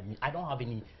administration might meet. I don't have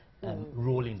any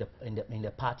role in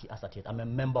the party as at yet. I'm a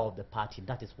member of the party.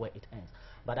 That is where it ends.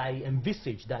 But I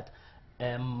envisage that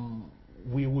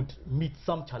we would meet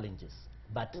some challenges,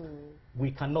 but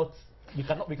we cannot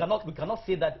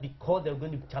say that because there are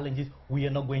going to be challenges, we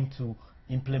are not going to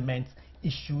implement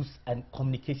issues and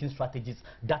communication strategies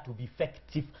that will be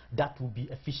effective, that will be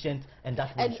efficient, and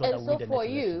that will ensure that we win the next election. And so for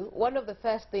you, one of the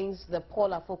first things the Paul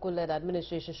Afoko-led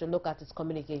administration should look at is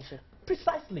communication.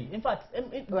 Precisely. In fact,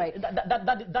 right.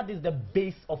 that is the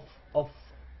base of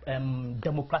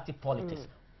democratic politics.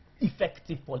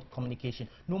 Effective communication.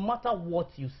 No matter what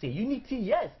you say, unity,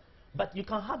 yes. But you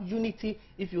can have unity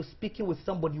if you're speaking with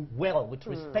somebody well, with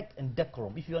respect and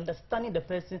decorum. If you're understanding the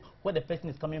person, where the person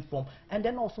is coming from, and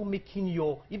then also making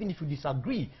even if you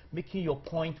disagree, making your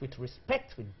point with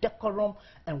respect, with decorum,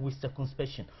 and with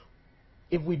circumspection.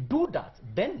 If we do that,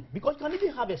 then, because you can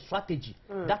even have a strategy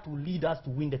that will lead us to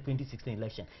win the 2016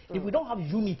 election. If we don't have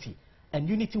unity, and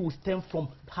unity will stem from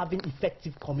having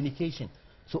effective communication.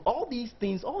 So all these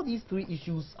things, all these three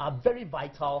issues are very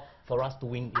vital for us to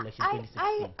win election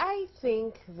 2016. I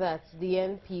think that the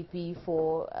NPP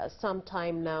for some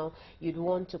time now, you'd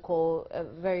want to call a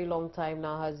very long time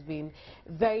now, has been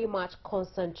very much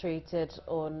concentrated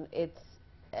on its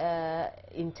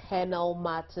internal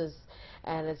matters,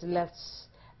 and has left,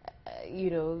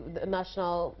 the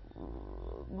national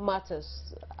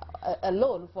matters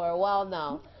alone for a while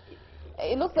now.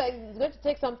 It looks like it's going to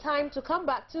take some time to come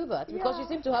back to that, because you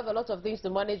seem to have a lot of things to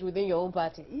manage within your own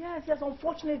party. Yes,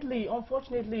 unfortunately,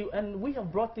 and we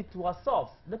have brought it to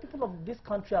ourselves. The people of this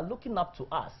country are looking up to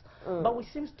us, but we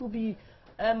seem to be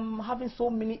having so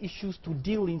many issues to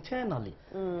deal internally.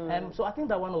 So I think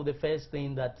that one of the first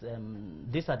things that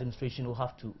this administration will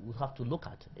have to look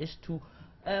at is to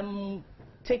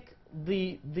take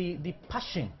the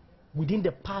passion within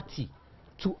the party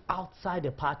to outside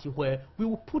the party, where we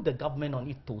will put the government on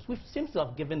its toes. We seem to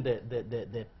have given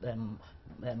the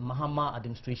Mahama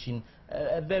administration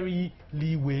a very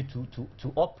leeway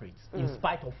to operate, in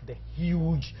spite of the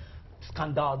huge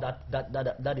scandal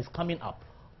that is coming up.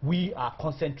 We are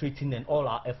concentrating, and all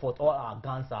our effort, all our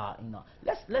guns are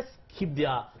let's keep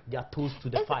their toes to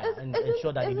the fire and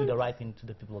ensure that they do the right thing to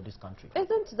the people of this country.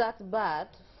 Isn't that bad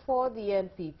for the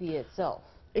NPP itself?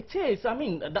 It is. I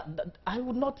mean, I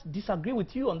would not disagree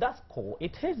with you on that score.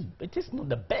 It is not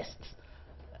the best,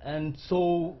 and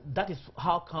so that is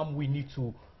how come we need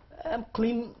to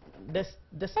clean the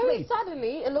slate.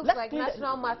 Suddenly, it looks like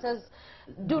national matters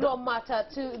do not matter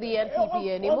to the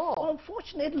NPP anymore.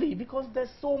 Unfortunately, because there's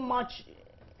so much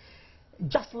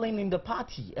jostling in the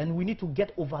party, and we need to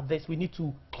get over this. We need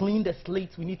to clean the slate.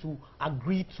 We need to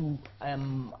agree to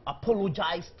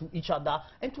apologize to each other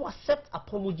and to accept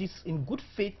apologies in good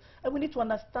faith. And we need to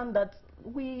understand that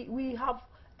we have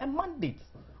a mandate.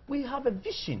 We have a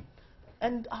vision,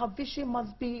 and our vision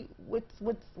must be with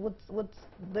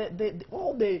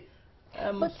all the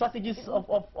strategies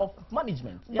of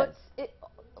management. But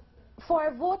for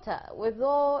a voter, with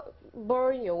all,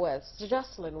 borrowing your words,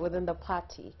 jostling within the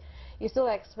party, you still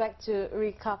expect to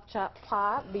recapture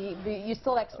power? You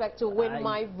still expect to win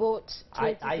my vote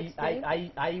 2016?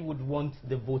 I would want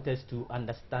the voters to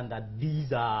understand that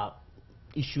these are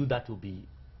issues that will be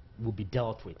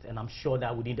dealt with, and I'm sure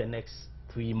that within the next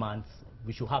 3 months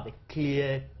we should have a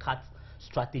clear-cut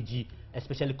strategy,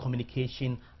 especially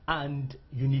communication and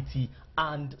unity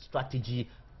and strategy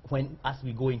as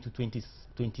we go into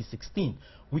 2016.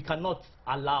 We cannot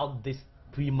allow this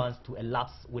 3 months to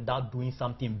elapse without doing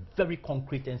something very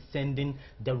concrete and sending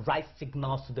the right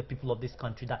signals to the people of this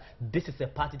country that this is a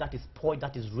party that is poised,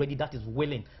 that is ready, that is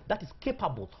willing, that is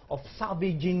capable of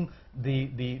salvaging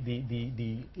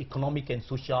the economic and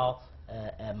social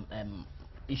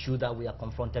issue that we are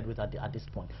confronted with at this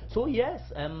point. So yes,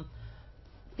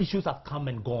 issues have come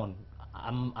and gone.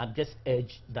 I just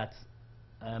urge that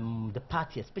the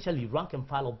party, especially rank and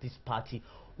file of this party,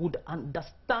 would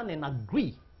understand and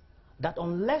agree that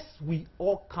unless we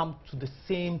all come to the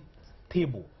same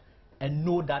table and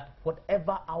know that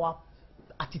whatever our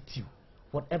attitude,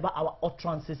 whatever our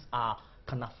utterances are,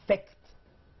 can affect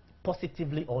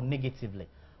positively or negatively.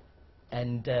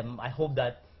 And I hope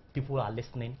that people are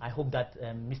listening. I hope that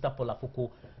Mr. Paul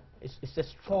Afoko is a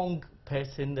strong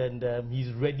person, and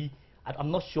he's ready.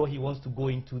 I'm not sure he wants to go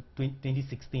into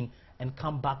 2016 and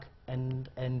come back and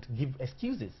give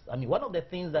excuses. I mean, one of the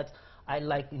things that I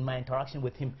like in my interaction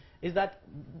with him is that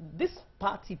this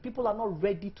party, people are not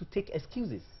ready to take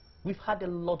excuses. We've had a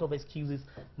lot of excuses.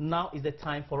 Now is the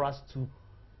time for us to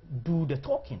do the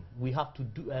talking. We have to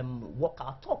do walk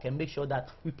our talk and make sure that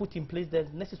we put in place the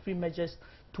necessary measures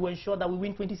to ensure that we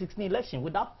win 2016 election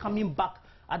without coming back,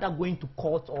 either going to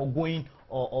court or going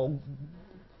or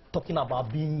talking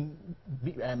about being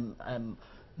the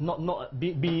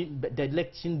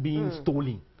election being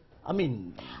stolen. I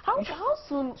mean, how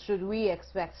soon should we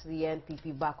expect the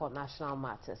NPP back on national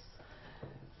matters?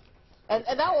 And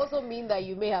that also mean that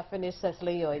you may have finished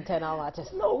settling your internal matters.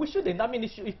 No, we shouldn't. I mean,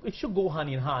 it should go hand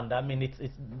in hand. I mean,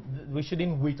 we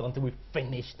shouldn't wait until we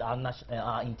finished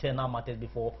our internal matters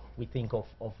before we think of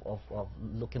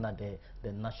looking at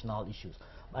the national issues.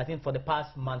 I think for the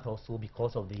past month or so,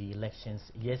 because of the elections,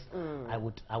 yes, I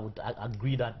would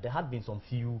agree that there have been some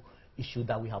few issues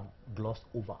that we have glossed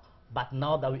over. But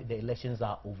now that the elections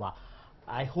are over,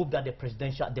 I hope that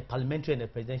the parliamentary and the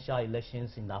presidential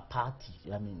elections in our party,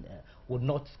 I mean, would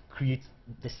not create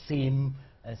the same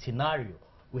scenario.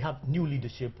 We have new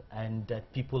leadership, and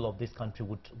people of this country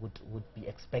would be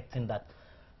expecting that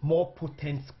more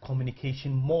potent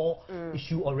communication, more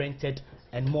issue-oriented,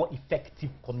 and more effective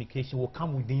communication will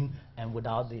come within and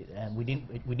without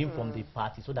within from the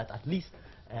party, so that at least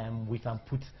we can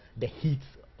put the heat,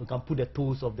 we can put the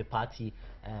toes of the party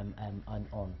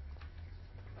on.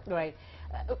 Right.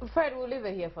 Fred, we'll leave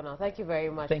it here for now. Thank you very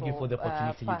much. Thank you for the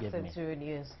opportunity you gave me. Passing to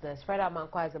News. Fred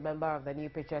Amankwa is a member of the New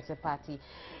Patriotic Party.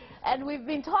 And we've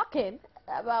been talking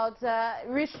about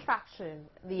restructuring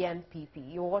the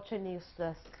NPP. You're watching News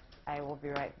Desk. I will be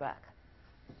right back.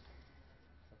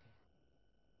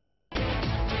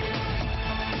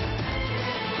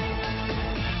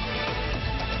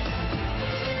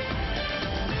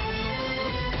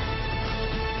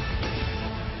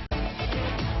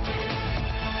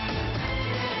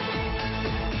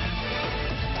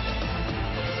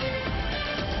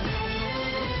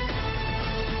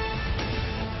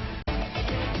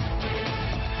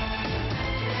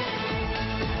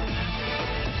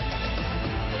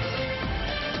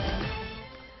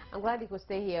 I'm glad you could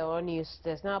stay here on News.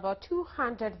 There's now about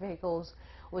 200 vehicles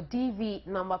with DV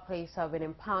number plates have been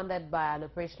impounded by an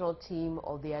operational team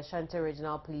of the Ashanti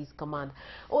Regional Police Command.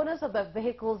 Owners of the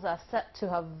vehicles are said to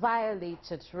have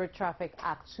violated Road Traffic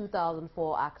Act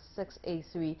 2004, Act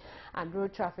 6A3 and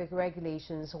Road Traffic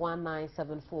Regulations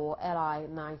 1974 LI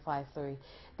 953.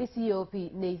 The COP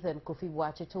Nathan Kofi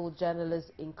Boakye told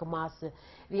journalists in Kumasi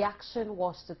the action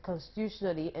was to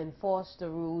constitutionally enforce the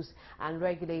rules and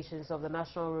regulations of the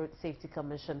National Road Safety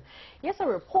Commission. Here's a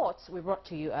report we brought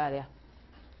to you earlier.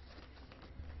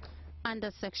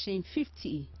 Under Section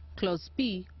 50, Clause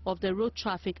B of the Road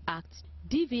Traffic Act,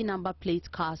 DV number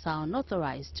plate cars are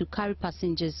unauthorized to carry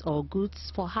passengers or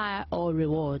goods for hire or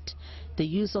reward. The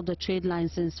use of the trade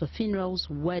license for funerals,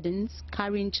 weddings,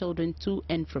 carrying children to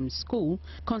and from school,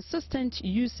 consistent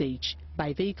usage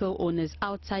by vehicle owners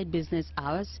outside business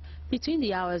hours, between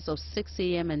the hours of 6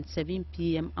 a.m. and 7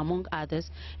 p.m. among others,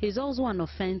 is also an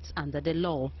offence under the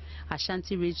law.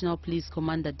 Ashanti Regional Police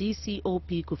Commander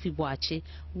DCOP Kofi Boakye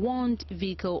warned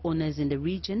vehicle owners in the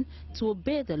region to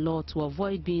obey the law to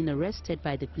avoid being arrested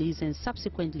by the police and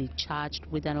subsequently charged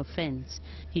with an offence.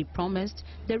 He promised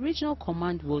the regional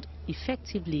command would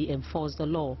effectively enforce the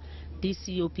law.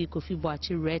 DCOP Kofi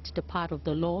Boakye read the part of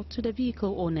the law to the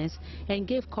vehicle owners and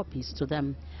gave copies to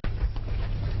them.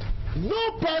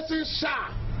 No person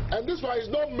shall, and this one is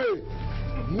not me,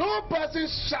 no person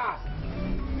shall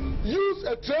use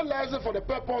a trade license for the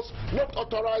purpose not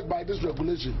authorized by this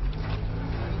regulation.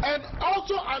 And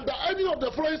also under any of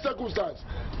the following circumstances,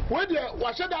 when the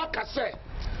Washada Kase,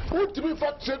 who to be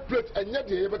for trade plate and yet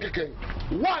the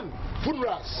 1.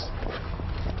 Funerals.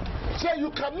 So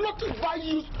you cannot buy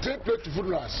use trade plate to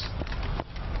funerals.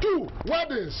 2.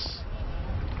 Weddings.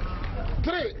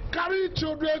 3. Carry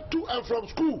children to and from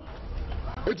school.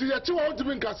 It is a 2 to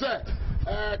be in Kase.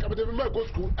 Go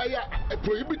school.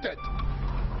 Prohibited.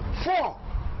 4.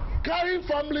 Carrying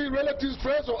family, relatives,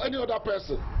 friends, or any other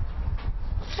person.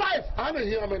 5. I don't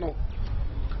hear me now.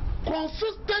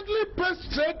 Consistently place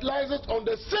trade license on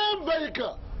the same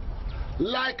vehicle.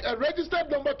 like a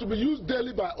registered number to be used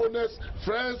daily by owners,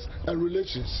 friends, and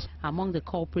relations. Among the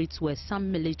culprits were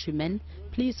some military men,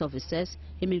 police officers,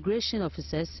 immigration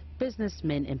officers,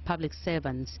 businessmen and public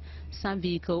servants. Some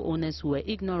vehicle owners who were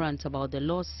ignorant about the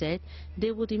law said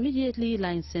they would immediately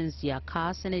license their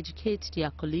cars and educate their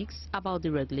colleagues about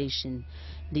the regulation.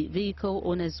 The vehicle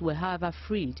owners were however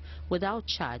freed without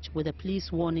charge with a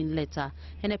police warning letter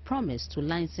and a promise to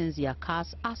license their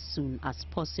cars as soon as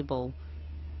possible.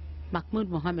 Mahmoud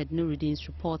Mohammed Nuruddin's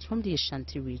report from the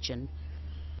Ashanti region.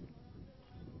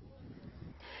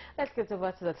 Let's get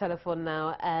over to the telephone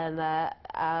now, and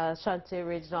our Ashanti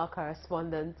regional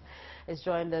correspondent is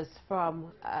joined us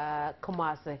from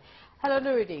Kumasi. Hello,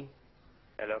 Nuruddin.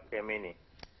 Hello, Kemini.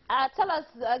 Tell us,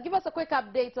 give us a quick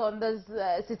update on this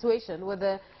situation with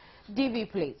the DV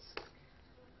plates.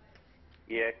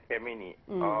 Yeah, Kemini,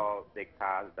 all the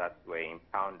cars that were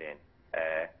impounded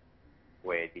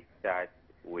were discharged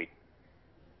with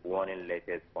warning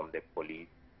letters from the police,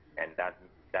 and that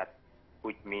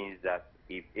which means that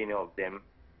if any of them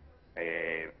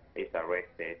is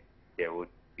arrested, they would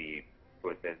be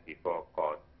processed before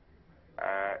court.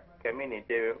 Kemini,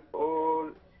 the whole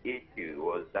issue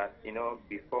was that, you know,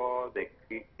 before the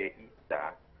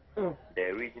Easter,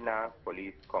 the regional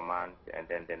police command and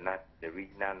then the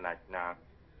regional national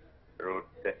road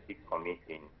safety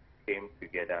commission came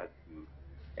together to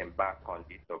embark on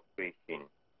this operation.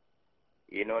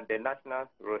 You know, the national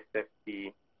road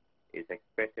safety is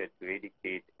expected to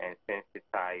educate and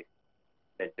sensitize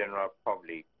the general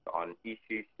public on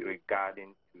issues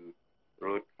regarding to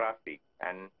road traffic,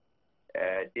 and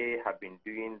they have been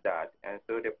doing that. And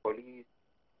so the police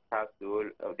have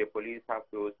to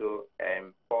also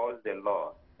enforce the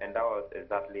law, and that was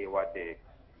exactly what they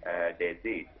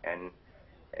did, and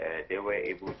they were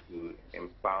able to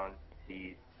impound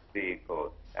these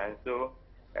vehicles, and so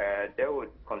they would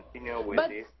continue with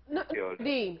this.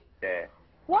 Dean,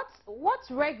 what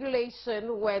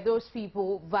regulation were those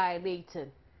people violating?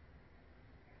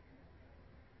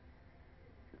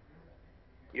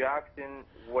 You're asking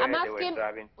where they were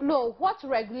driving? No, what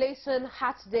regulation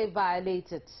had they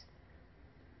violated?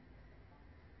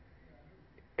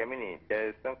 Kemini,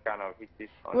 there's some kind of issues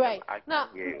on right. them. Now,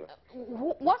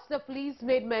 what's the police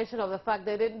made mention of the fact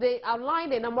that they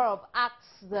outlined a number of acts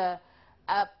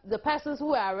the persons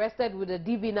who were arrested with the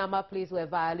DV number plates were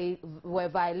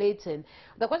violating.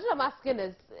 The question I'm asking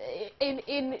is,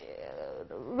 in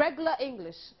regular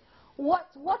English, what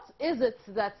is it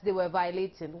that they were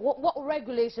violating? What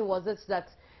regulation was it that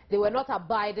they were not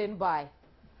abiding by?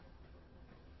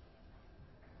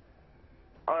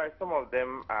 All right, some of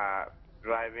them are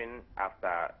driving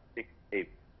after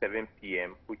 7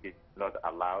 p.m., which is not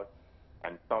allowed,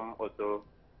 and some also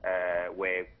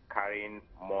were carrying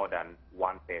more than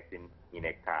one person in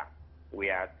a car. We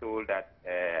are told that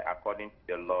according to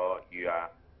the law, you are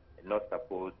not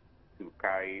supposed to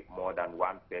carry more than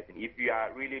one person. If you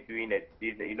are really doing it,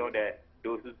 you know that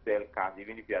those who sell cars,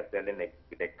 even if you are selling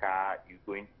the car,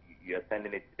 you are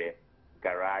sending it to the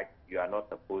garage, you are not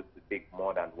supposed to take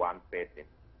more than one person.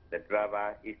 The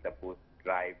driver is supposed to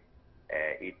drive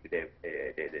it to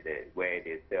the where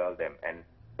they sell them, and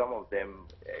some of them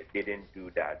didn't do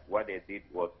that. What they did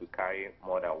was to carry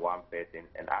more than one person,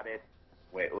 and others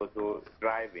were also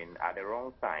driving at the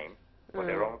wrong time for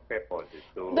the wrong purposes.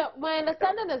 So my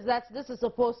understanding is that this is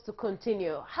supposed to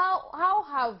continue. How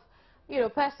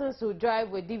have persons who drive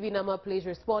with DV number plates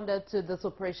responded to this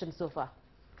operation so far?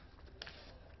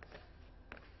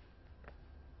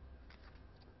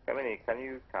 Can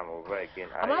you come over again?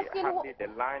 I'm asking, the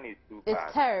line is too bad.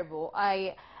 It's terrible.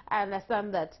 I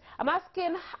understand that. I'm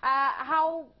asking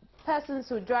how persons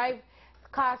who drive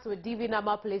cars with DV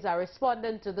number plates are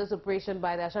responding to this operation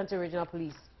by the Ashanti Regional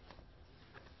Police.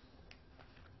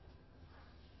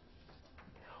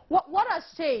 What has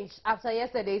changed after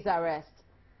yesterday's arrest?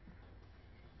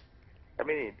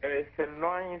 There is a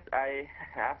noise. I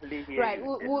hardly hear. Right,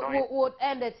 we'll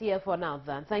end it here for now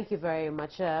then. Thank you very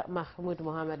much. Mahmoud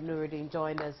Mohammed Nuruddin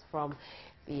joined us from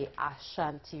the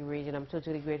Ashanti region. I'm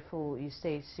totally grateful you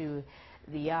stay to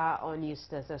the hour on News.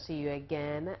 I'll see you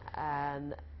again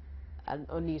and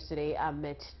on News Today at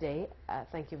midday.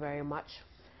 Thank you very much.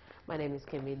 My name is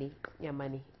Kemini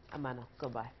Nyamani Amano.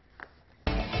 Goodbye.